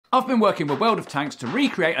I've been working with World of Tanks to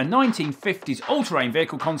recreate a 1950s all-terrain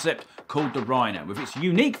vehicle concept called the Rhino, with its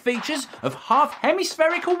unique features of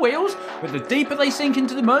half-hemispherical wheels, but the deeper they sink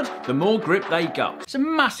into the mud, the more grip they got. It's a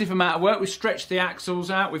massive amount of work. We've stretched the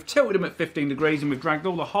axles out, we've tilted them at 15 degrees, and we've dragged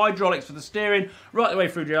all the hydraulics for the steering right the way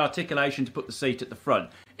through the articulation to put the seat at the front.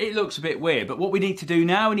 It looks a bit weird, but what we need to do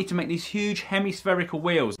now, we need to make these huge hemispherical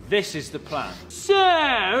wheels. This is the plan. So,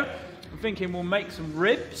 I'm thinking we'll make some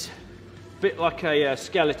ribs, a bit like a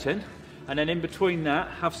skeleton, and then in between that,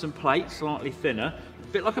 have some plates slightly thinner. A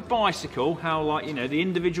bit like a bicycle, how, like, you know, the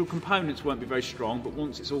individual components won't be very strong, but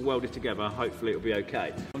once it's all welded together, hopefully it'll be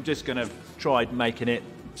okay. I'm just gonna try making it,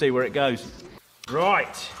 see where it goes.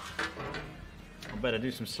 Right. I better do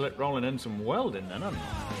some slit rolling and some welding then, haven't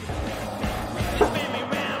I?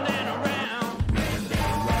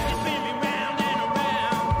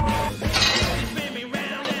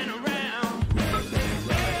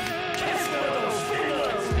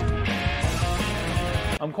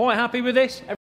 I'm quite happy with this.